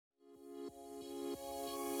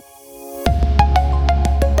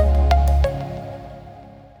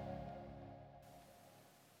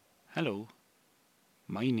Hello,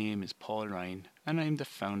 my name is Paul Ryan and I am the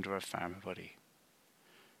founder of PharmaBuddy.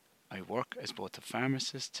 I work as both a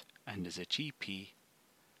pharmacist and as a GP,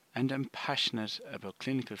 and am passionate about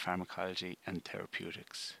clinical pharmacology and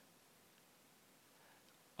therapeutics.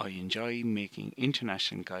 I enjoy making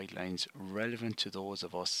international guidelines relevant to those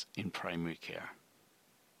of us in primary care.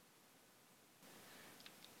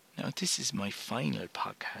 Now, this is my final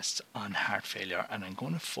podcast on heart failure, and I'm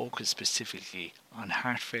going to focus specifically on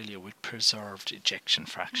heart failure with preserved ejection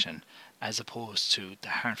fraction, as opposed to the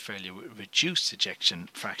heart failure with reduced ejection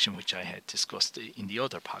fraction, which I had discussed in the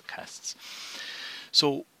other podcasts.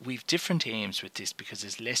 So we've different aims with this because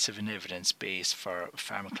there's less of an evidence base for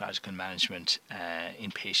pharmacological management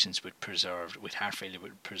in patients with heart failure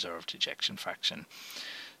with preserved ejection fraction.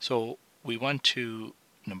 So we want to,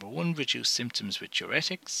 number one, reduce symptoms with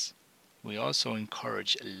diuretics. We also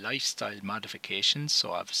encourage lifestyle modifications,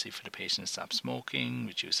 so obviously for the patient to stop smoking,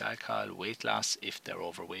 reduce alcohol, weight loss if they're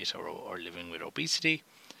overweight or living with obesity.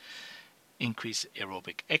 Increase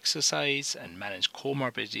aerobic exercise and manage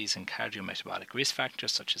comorbidities and cardiometabolic risk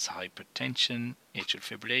factors such as hypertension, atrial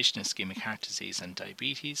fibrillation, ischemic heart disease and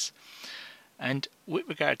diabetes. And with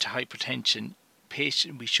regard to hypertension,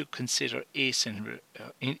 we should consider ACE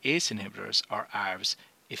inhibitors or ARBs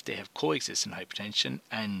if they have coexistent hypertension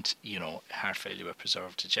and heart failure with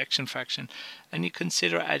preserved ejection fraction, and you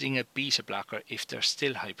consider adding a beta blocker if they're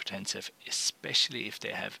still hypertensive, especially if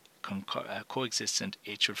they have coexistent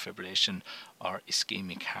atrial fibrillation or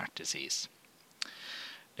ischemic heart disease.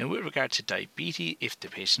 Now, with regard to diabetes, if the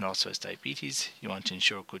patient also has diabetes, you want to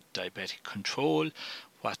ensure good diabetic control.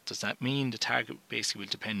 What does that mean? The target basically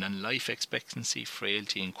will depend on life expectancy,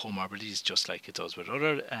 frailty and comorbidities, just like it does with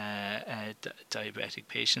other diabetic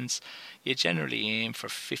patients. You generally aim for a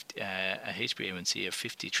HbA1c of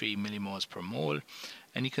 53 millimoles per mole,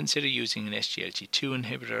 and you consider using an SGLT2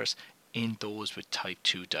 inhibitors in those with type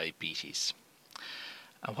 2 diabetes.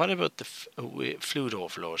 And what about the fluid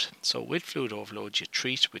overload? So with fluid overload, you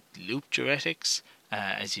treat with loop diuretics,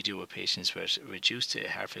 as you do with patients with reduced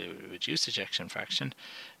ejection fraction.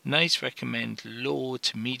 NICE recommend low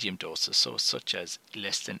to medium doses, so such as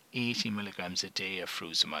less than 80 milligrams a day of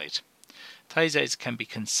furosemide. Thiazides can be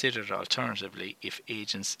considered alternatively if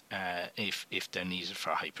they're needed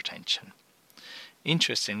for hypertension.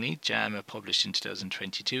 Interestingly, JAMA published in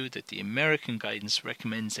 2022 that the American guidance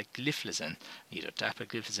recommends that gliflozin, either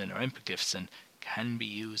dapagliflozin or empagliflozin, can be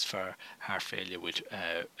used for heart failure with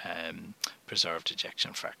preserved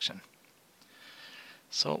ejection fraction.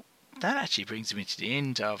 So that actually brings me to the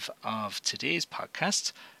end of today's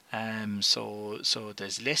podcast. So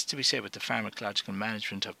there's less to be said with the pharmacological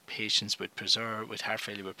management of patients with heart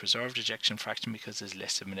failure with preserved ejection fraction because there's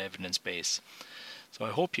less of an evidence base. So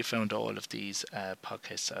I hope you found all of these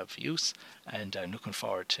podcasts of use, and I'm looking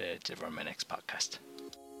forward to delivering my next podcast.